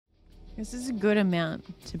This is a good amount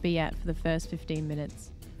to be at for the first 15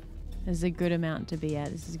 minutes. This is a good amount to be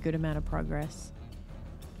at. This is a good amount of progress.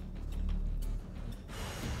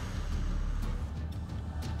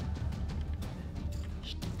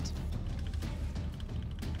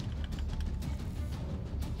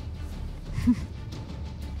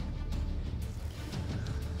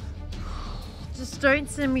 Just don't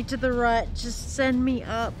send me to the right. Just send me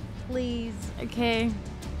up, please. Okay.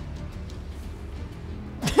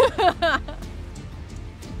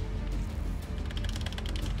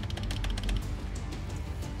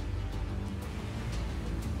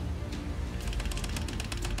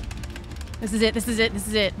 This is it. This is it. This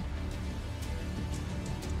is it.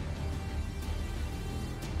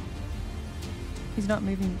 He's not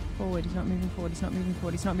moving forward. He's not moving forward. He's not moving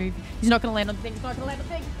forward. He's not moving. He's not going to land on the thing. He's not going to land on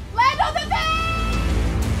the thing. Land on the thing!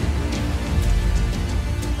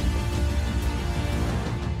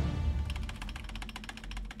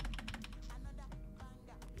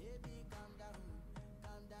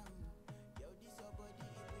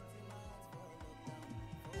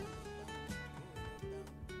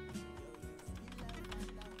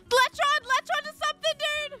 Latch on to something,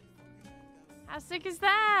 dude! How sick is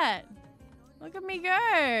that? Look at me go.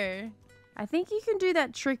 I think you can do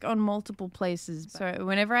that trick on multiple places. So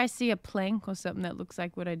whenever I see a plank or something that looks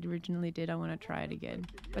like what I originally did, I want to try it again.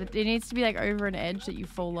 But it needs to be like over an edge that you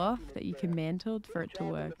fall off, that you can mantle for it to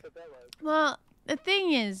work. Well, the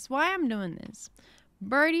thing is, why I'm doing this,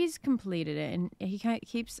 Brody's completed it and he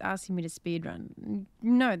keeps asking me to speedrun.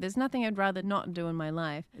 No, there's nothing I'd rather not do in my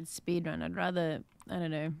life. It's speedrun. I'd rather, I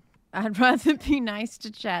don't know, I'd rather be nice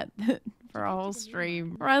to chat for a whole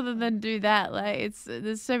stream rather than do that. Like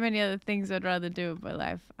there's so many other things I'd rather do in my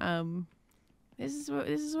life. This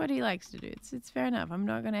is what he likes to do. It's fair enough. I'm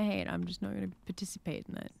not gonna hate. I'm just not gonna participate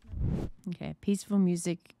in that. Okay, peaceful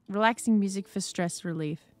music, relaxing music for stress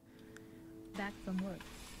relief. Back from work.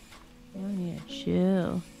 Oh yeah,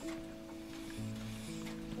 chill.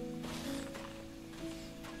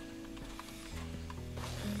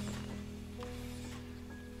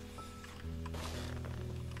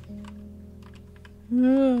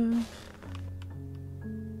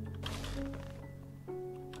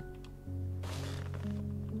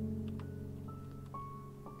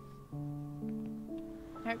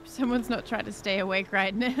 Hope someone's not trying to stay awake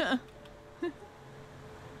right now.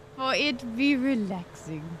 For it be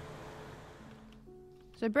relaxing.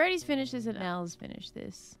 So Brody's finished this and Al's finished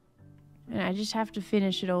this. And I just have to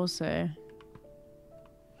finish it also.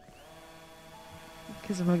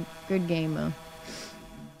 Because I'm a good gamer.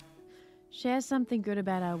 Share something good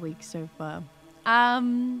about our week so far. I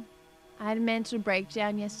had a mental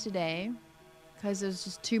breakdown yesterday because there was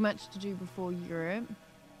just too much to do before Europe.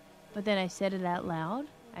 But then I said it out loud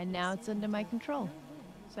and now it's under my control.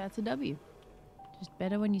 So that's a W. Just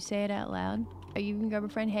better when you say it out loud. You can go,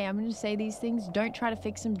 friend, hey, I'm going to say these things. Don't try to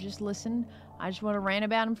fix them, just listen. I just want to rant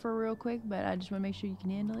about them for real quick, but I just want to make sure you can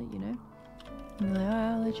handle it, you know? And you're like,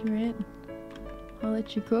 oh, I'll let you rant. I'll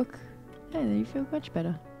let you cook. Hey, then you feel much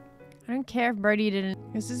better. I don't care if Brody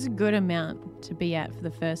didn't. This is a good amount to be at for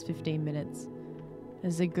the first 15 minutes.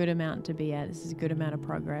 This is a good amount to be at. This is a good amount of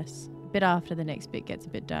progress. A bit after the next bit gets a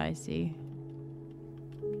bit dicey.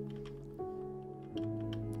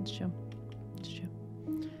 Let's chill. Let's chill.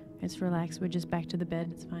 Let's relax. We're just back to the bed.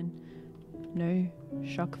 It's fine. No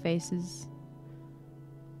shock faces.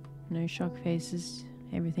 No shock faces.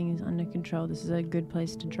 Everything is under control. This is a good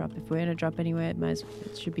place to drop. If we're going to drop anywhere, it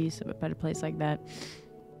should be a better place like that.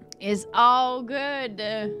 It's all good.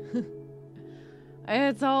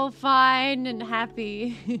 It's all fine and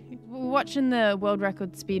happy. We're watching the world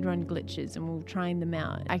record speedrun glitches and we're trying them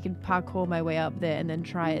out. I can parkour my way up there and then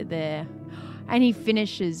try it there. And he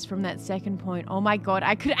finishes from that second point. Oh my god,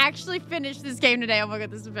 I could actually finish this game today. Oh my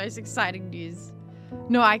god, this is the most exciting news.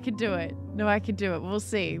 No, I could do it. No, I could do it. We'll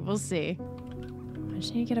see. We'll see. I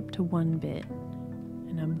just need to get up to one bit.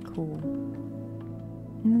 And I'm cool.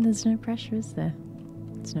 And there's no pressure, is there?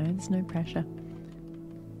 There's no pressure.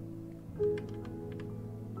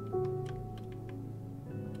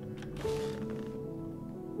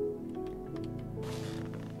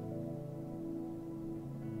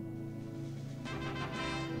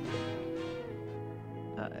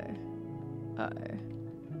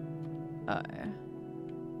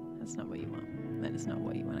 That's not what you want. That is not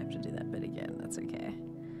what you want. I have to do that bit again. That's okay.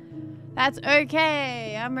 That's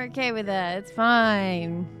okay. I'm okay with that. It's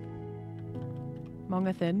fine.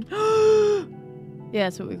 Mongathan. Yeah,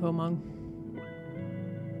 that's what we call Mong.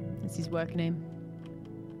 That's his work name.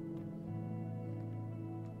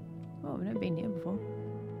 Oh, we've never been here before.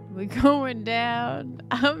 We're going down.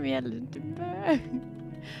 I'm yelling timber.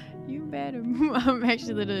 You better. I've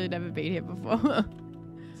actually literally never been here before.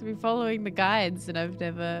 So we're following the guides and I've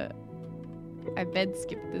bed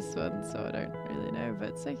skipped this one, so I don't really know, but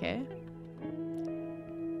it's okay.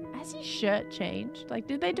 Has his shirt changed? Like,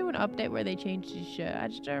 did they do an update where they changed his shirt? I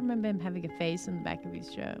just don't remember him having a face on the back of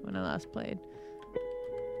his shirt when I last played.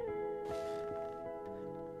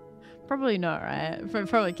 Probably not, right?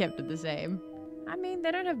 Probably kept it the same. I mean,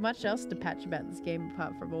 they don't have much else to patch about this game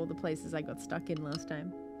apart from all the places I got stuck in last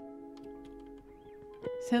time.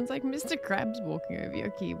 Sounds like Mr. Krabs walking over your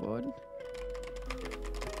keyboard.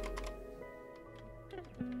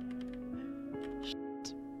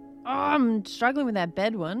 Oh, I'm struggling with that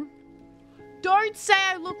bed one. Don't say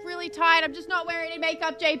I look really tired. I'm just not wearing any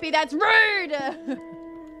makeup, JP. That's rude. I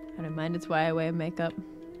don't mind. It's why I wear makeup.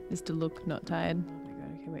 Is to look not tired. Oh my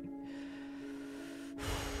god. Okay, wait.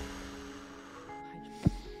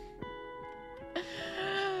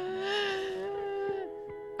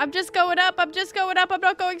 I'm just going up. I'm just going up. I'm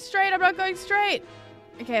not going straight. I'm not going straight.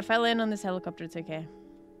 Okay, if I land on this helicopter, it's okay.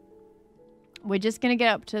 We're just going to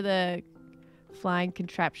get up to the flying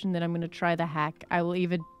contraption, then I'm going to try the hack. I will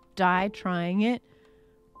either die trying it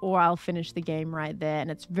or I'll finish the game right there, and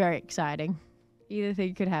it's very exciting. Either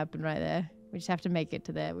thing could happen right there. We just have to make it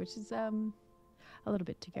to there, which is a little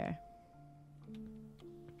bit to go.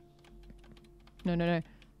 No.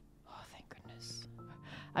 Oh, thank goodness.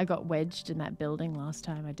 I got wedged in that building last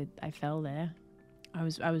time. I fell there. I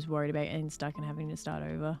was worried about getting stuck and having to start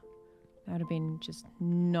over. That would have been just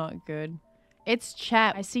not good. It's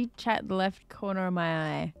chat. I see chat in the left corner of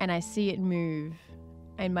my eye and I see it move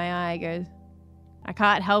and my eye goes, I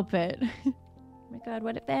can't help it. Oh my god,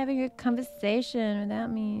 what if they're having a conversation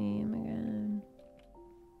without me? Oh my god.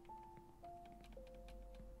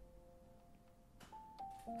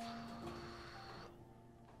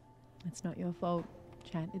 It's not your fault,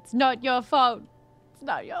 chat. It's not your fault. It's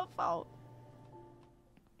not your fault.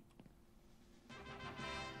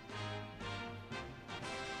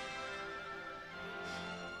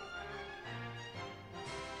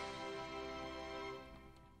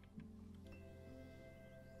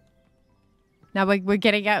 Now we're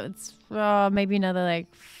getting out. It's maybe another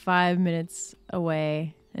like 5 minutes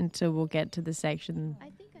away until we'll get to the section.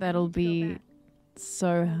 That'll be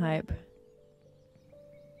so hype.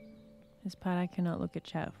 This part I cannot look at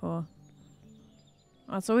chat for.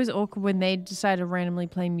 Oh, it's always awkward when they decide to randomly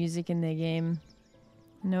play music in their game.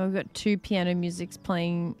 Now we've got 2 piano musics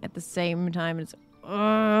playing at the same time. And it's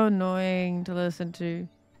annoying to listen to.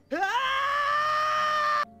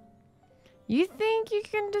 You think you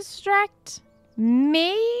can distract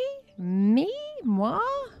me? Me? Moi?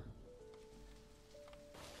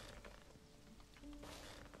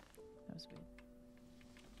 That was weird.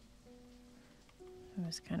 That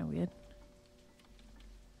was kind of weird.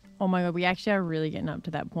 Oh my god, we actually are really getting up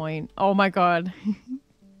to that point. Oh my god.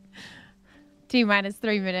 T-minus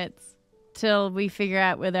 3 minutes till we figure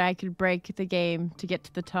out whether I could break the game to get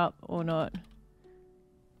to the top or not.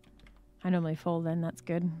 I normally fall then, that's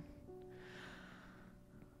good.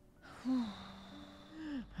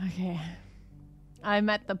 Okay. I'm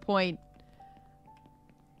at the point.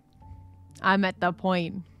 I'm at the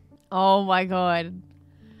point. Oh my god.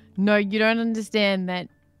 No, you don't understand that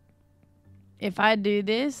if I do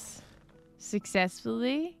this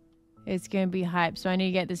successfully, it's going to be hype. So I need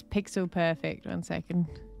to get this pixel perfect. 1 second.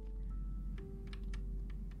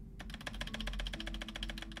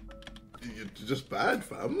 You're just bad,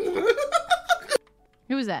 fam.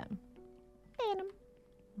 Who was that? Adam.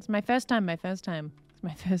 It's my first time. It's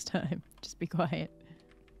my first time. Just be quiet.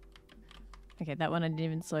 Okay, that one I didn't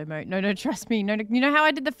even slow mo. No, trust me. No, you know how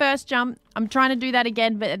I did the first jump? I'm trying to do that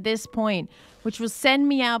again, but at this point, which will send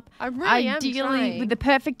me up ideally with the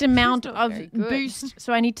perfect amount of boost.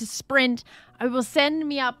 So I need to sprint. I will send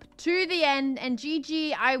me up to the end, and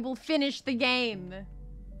GG, I will finish the game.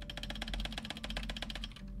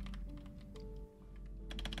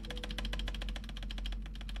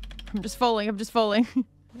 I'm just falling.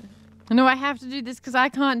 No, I have to do this because I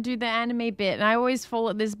can't do the anime bit. And I always fall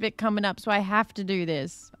at this bit coming up, so I have to do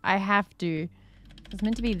this. I have to. It's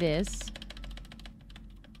meant to be this.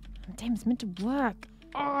 Oh, damn, it's meant to work.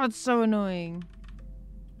 Oh, it's so annoying.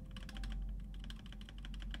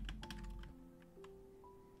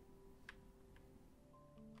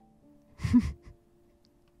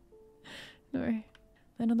 No.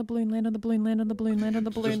 Land on the balloon, land on the balloon, land on the balloon, land on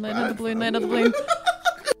the balloon, land on the balloon, land on the balloon.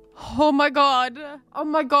 Oh my god. Oh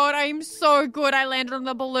my god, I am so good. I landed on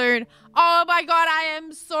the balloon. Oh my god, I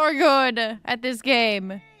am so good at this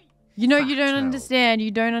game. You know, you don't understand.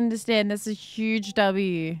 You don't understand. That's a huge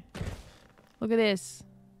W. Look at this.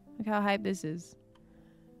 Look how hype this is.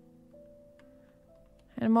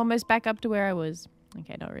 And I'm almost back up to where I was.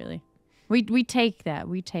 Okay, not really. We take that.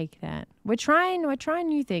 We take that. We're trying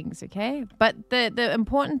new things, okay? But the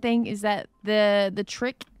important thing is that the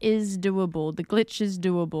trick is doable. The glitch is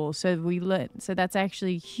doable. So we learn. So that's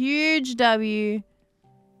actually a huge W.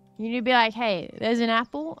 You need to be like, hey, there's an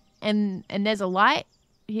apple and there's a light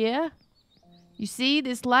here. You see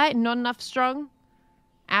this light, not enough strong?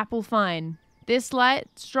 Apple fine. This light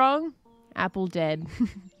strong? Apple dead.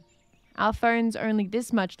 Our phone's only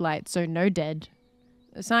this much light, so no dead.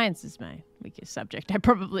 Science is my weakest subject. I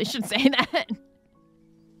probably should say that.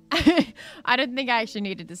 I don't think I actually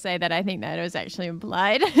needed to say that. I think that it was actually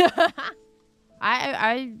implied.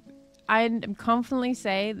 I confidently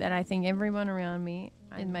say that I think everyone around me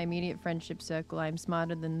in my immediate friendship circle, I'm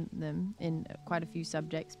smarter than them in quite a few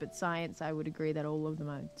subjects. But science, I would agree that all of them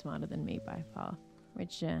are smarter than me by far,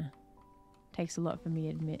 which takes a lot for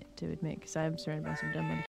me to admit because I'm surrounded by some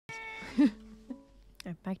dumb motherfuckers.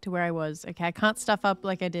 Back to where I was. Okay, I can't stuff up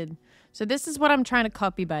like I did. So this is what I'm trying to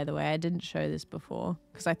copy, by the way. I didn't show this before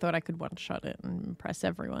because I thought I could one-shot it and impress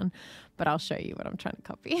everyone. But I'll show you what I'm trying to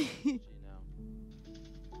copy.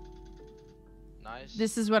 Nice.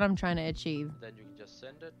 This is what I'm trying to achieve. Then you can just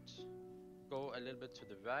send it. Go a little bit to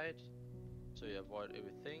the right so you avoid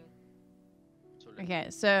everything. Okay,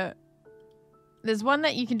 so there's one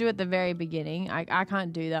that you can do at the very beginning. I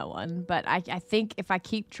can't do that one. But I think if I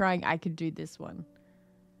keep trying, I could do this one.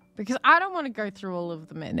 Because I don't want to go through all of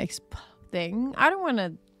the next thing. I don't want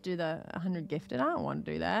to do the 100 gifted. I don't want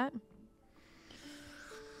to do that.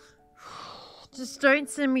 Just don't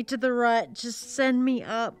send me to the right. Just send me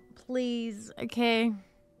up, please. Okay.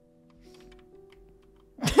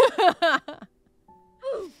 I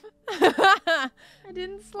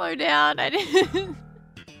didn't slow down. I didn't.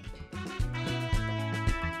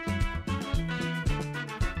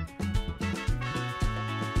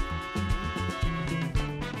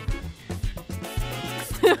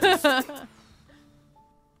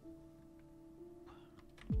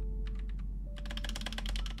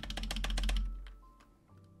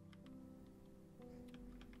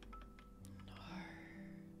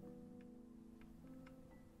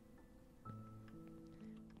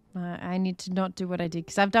 I need to not do what I did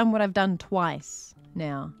because I've done what I've done twice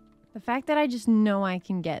now. The fact that I just know I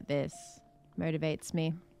can get this motivates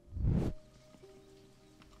me.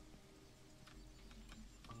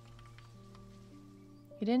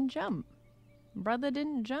 He didn't jump. Brother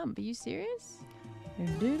didn't jump. Are you serious?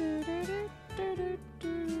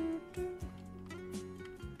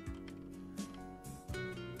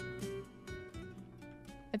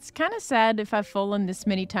 It's kind of sad if I've fallen this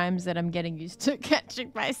many times that I'm getting used to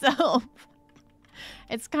catching myself.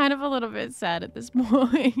 It's kind of a little bit sad at this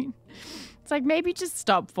point. It's like maybe just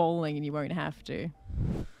stop falling and you won't have to.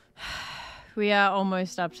 We are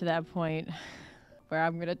almost up to that point where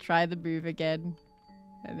I'm going to try the move again.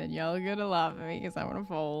 And then y'all are going to laugh at me because I want to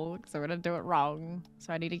fall because I'm going to do it wrong.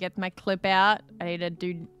 So I need to get my clip out. I need to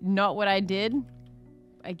do not what I did.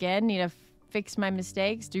 Again, need to fix my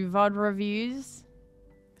mistakes, do VOD reviews.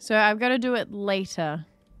 So I've got to do it later.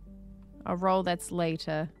 A roll that's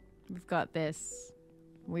later. We've got this.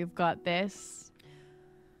 We've got this.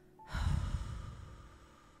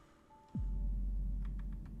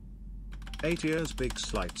 Eight years, big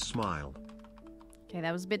slight smile. Okay,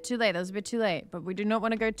 that was a bit too late. That was a bit too late. But we do not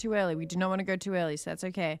want to go too early. We do not want to go too early, so that's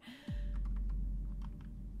okay.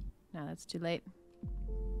 No, that's too late.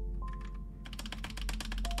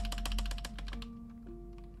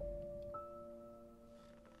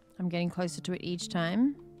 I'm getting closer to it each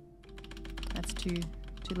time. That's too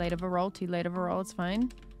late of a roll. Too late of a roll. It's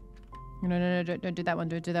fine. No, don't do that one.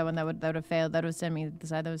 Don't do that one. That would have failed. That would send me the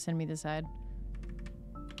side. That would send me the side.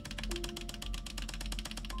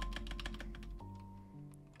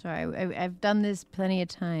 Sorry, I've done this plenty of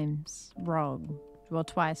times wrong. Well,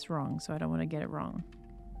 twice wrong, so I don't want to get it wrong.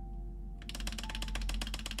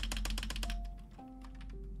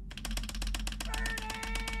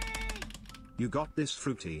 You got this,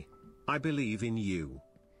 Fruity. I believe in you.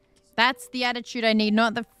 That's the attitude I need,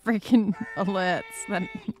 not the freaking alerts that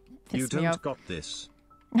piss You me don't off. got this.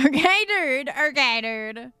 Okay, dude. Okay,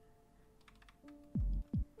 dude.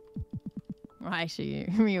 Well, actually,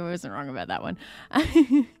 you wasn't wrong about that one.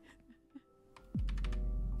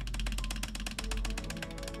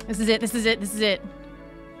 This is it. This is it. This is it.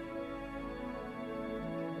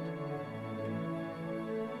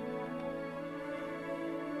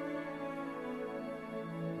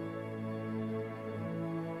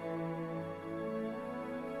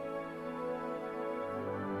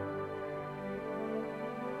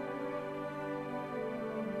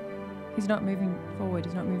 He's not moving forward.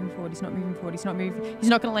 He's not moving forward. He's not moving forward. He's not moving. He's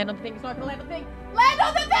not gonna land on the thing. He's not gonna land on the thing. Land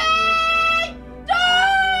on the thing!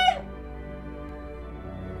 Dude!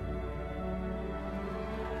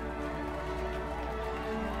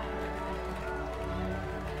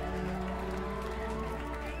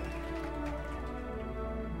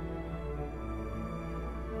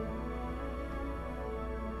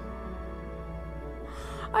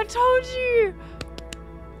 I told you!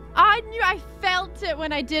 I knew, I felt it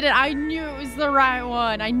when I did it. I knew it was the right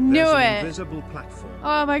one. I knew There's an it. invisible platform.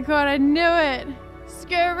 Oh my god, I knew it.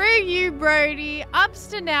 Screw you, Brody. Ups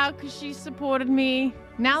to now because she supported me.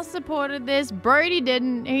 Now supported this. Brody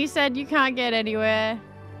didn't. He said you can't get anywhere.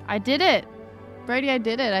 I did it. Brody, I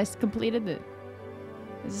did it. I completed it.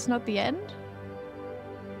 Is this not the end?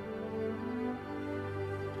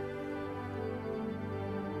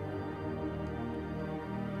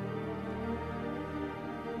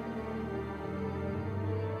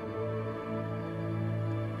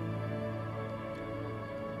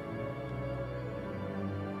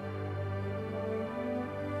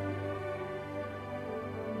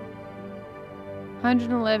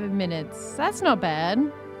 $111 That's not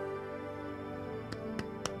bad.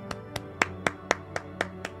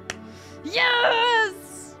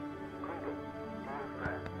 Yes!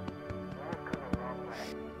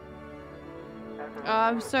 Oh,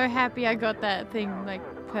 I'm so happy I got that thing, like,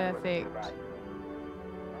 perfect.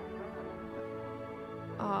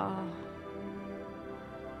 Oh.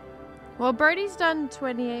 Well, Brody's done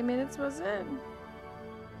 28 minutes, was it?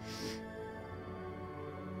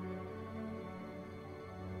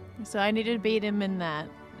 So I needed to beat him in that,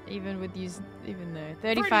 even though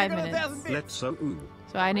 35 minutes. Let's so ooh.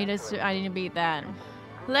 So I need to beat that.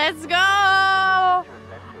 Let's go!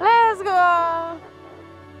 Let's go!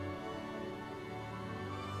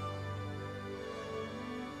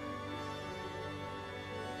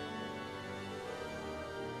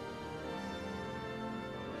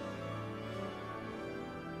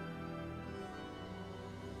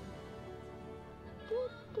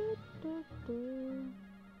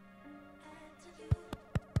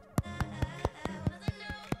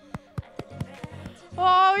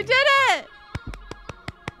 Oh, we did it!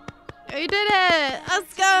 We did it!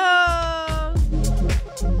 Let's go!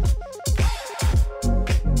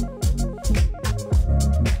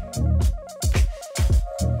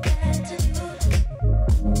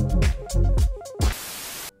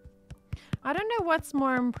 I don't know what's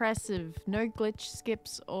more impressive, no glitch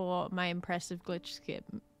skips or my impressive glitch skip.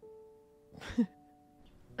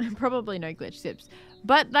 Probably no glitch skips.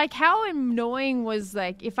 But like how annoying was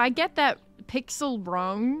like if I get that pixel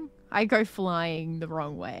wrong, I go flying the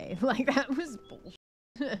wrong way. Like that was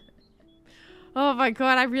bullshit. Oh my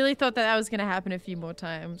god, I really thought that was gonna happen a few more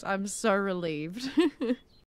times. I'm so relieved.